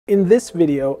In this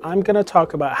video, I'm going to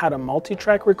talk about how to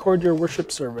multi-track record your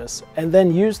worship service and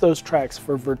then use those tracks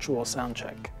for virtual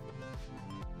soundcheck.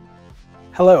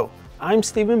 Hello, I'm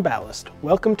Stephen Ballast.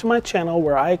 Welcome to my channel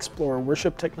where I explore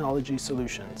worship technology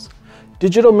solutions.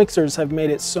 Digital mixers have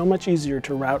made it so much easier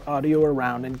to route audio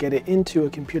around and get it into a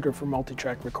computer for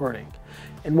multi-track recording.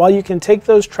 And while you can take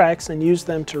those tracks and use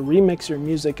them to remix your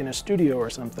music in a studio or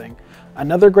something,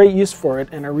 another great use for it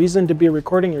and a reason to be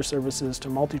recording your services to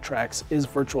multitracks is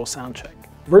virtual soundcheck.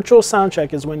 Virtual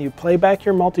soundcheck is when you play back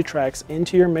your multitracks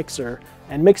into your mixer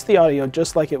and mix the audio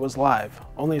just like it was live,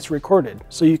 only it's recorded,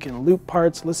 so you can loop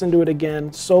parts, listen to it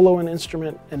again, solo an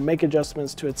instrument, and make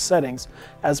adjustments to its settings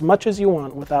as much as you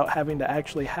want without having to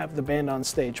actually have the band on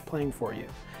stage playing for you.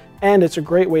 And it's a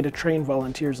great way to train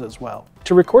volunteers as well.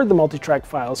 To record the multitrack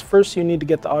files, first you need to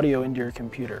get the audio into your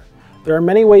computer. There are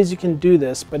many ways you can do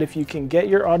this, but if you can get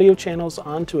your audio channels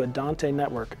onto a Dante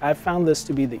network, I've found this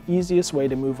to be the easiest way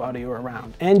to move audio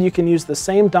around. And you can use the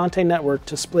same Dante network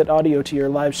to split audio to your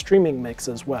live streaming mix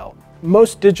as well.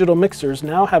 Most digital mixers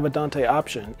now have a Dante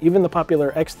option. Even the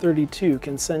popular X32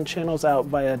 can send channels out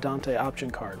via a Dante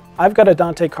option card. I've got a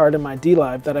Dante card in my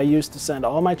D-Live that I use to send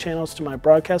all my channels to my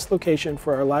broadcast location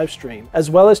for our live stream,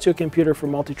 as well as to a computer for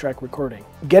multi-track recording.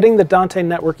 Getting the Dante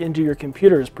network into your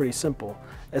computer is pretty simple.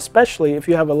 Especially if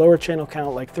you have a lower channel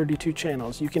count like 32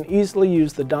 channels, you can easily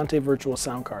use the Dante Virtual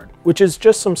Sound Card, which is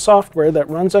just some software that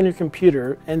runs on your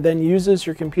computer and then uses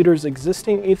your computer's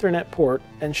existing Ethernet port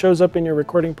and shows up in your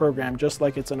recording program just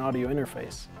like it's an audio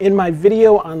interface. In my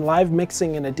video on live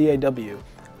mixing in a DAW,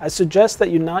 I suggest that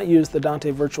you not use the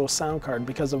Dante Virtual Sound Card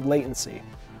because of latency.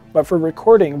 But for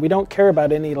recording, we don't care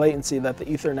about any latency that the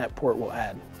Ethernet port will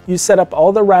add. You set up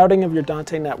all the routing of your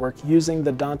Dante network using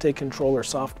the Dante Controller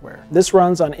software. This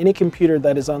runs on any computer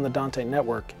that is on the Dante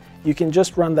network. You can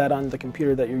just run that on the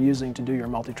computer that you're using to do your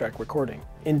multi-track recording.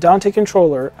 In Dante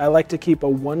Controller, I like to keep a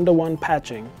 1-to-1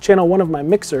 patching. Channel 1 of my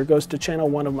mixer goes to channel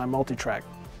 1 of my multi-track.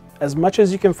 As much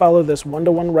as you can follow this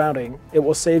 1-to-1 routing, it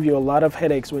will save you a lot of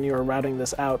headaches when you are routing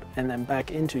this out and then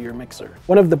back into your mixer.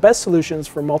 One of the best solutions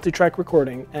for multi-track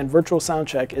recording and virtual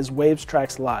soundcheck is Waves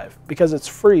Tracks Live, because it's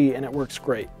free and it works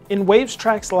great. In Waves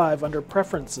Tracks Live, under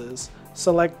Preferences,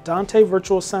 select Dante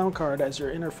Virtual Sound Card as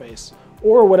your interface,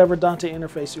 or whatever Dante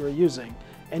interface you are using,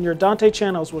 and your Dante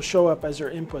channels will show up as your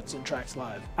inputs in Tracks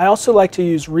Live. I also like to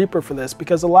use Reaper for this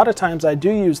because a lot of times I do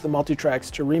use the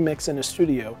multitracks to remix in a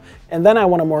studio, and then I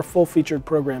want a more full-featured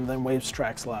program than Waves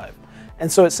Tracks Live. And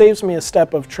so it saves me a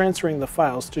step of transferring the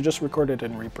files to just record it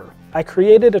in Reaper. I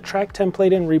created a track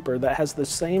template in Reaper that has the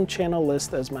same channel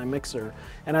list as my mixer,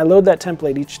 and I load that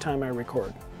template each time I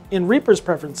record. In Reaper's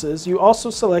preferences, you also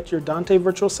select your Dante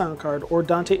Virtual Sound Card or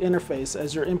Dante interface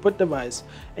as your input device,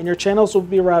 and your channels will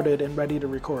be routed and ready to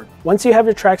record. Once you have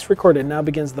your tracks recorded, now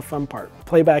begins the fun part,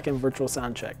 playback and virtual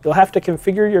soundcheck. You'll have to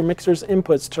configure your mixer's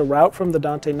inputs to route from the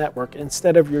Dante network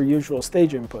instead of your usual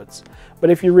stage inputs. But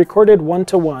if you recorded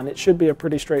 1-to-1, it should be a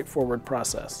pretty straightforward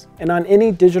process. And on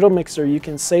any digital mixer, you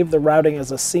can save the routing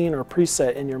as a scene or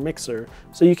preset in your mixer,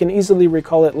 so you can easily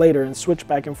recall it later and switch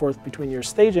back and forth between your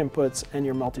stage inputs and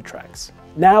your multitracks.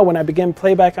 Now, when I begin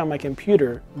playback on my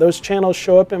computer, those channels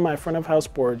show up in my front of house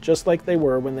board just like they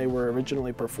were when they were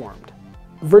originally performed.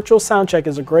 Virtual soundcheck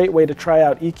is a great way to try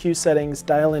out EQ settings,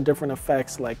 dial in different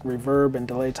effects like reverb and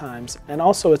delay times, and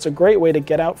also it's a great way to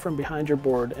get out from behind your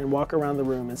board and walk around the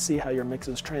room and see how your mix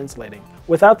is translating,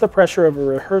 without the pressure of a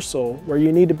rehearsal where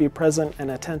you need to be present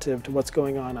and attentive to what's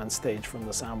going on stage from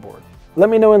the soundboard. Let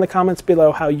me know in the comments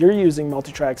below how you're using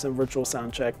multitracks and virtual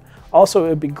soundcheck. Also, it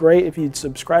would be great if you'd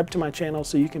subscribe to my channel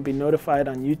so you can be notified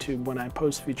on YouTube when I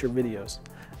post future videos.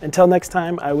 Until next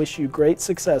time, I wish you great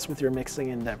success with your mixing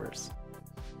endeavors.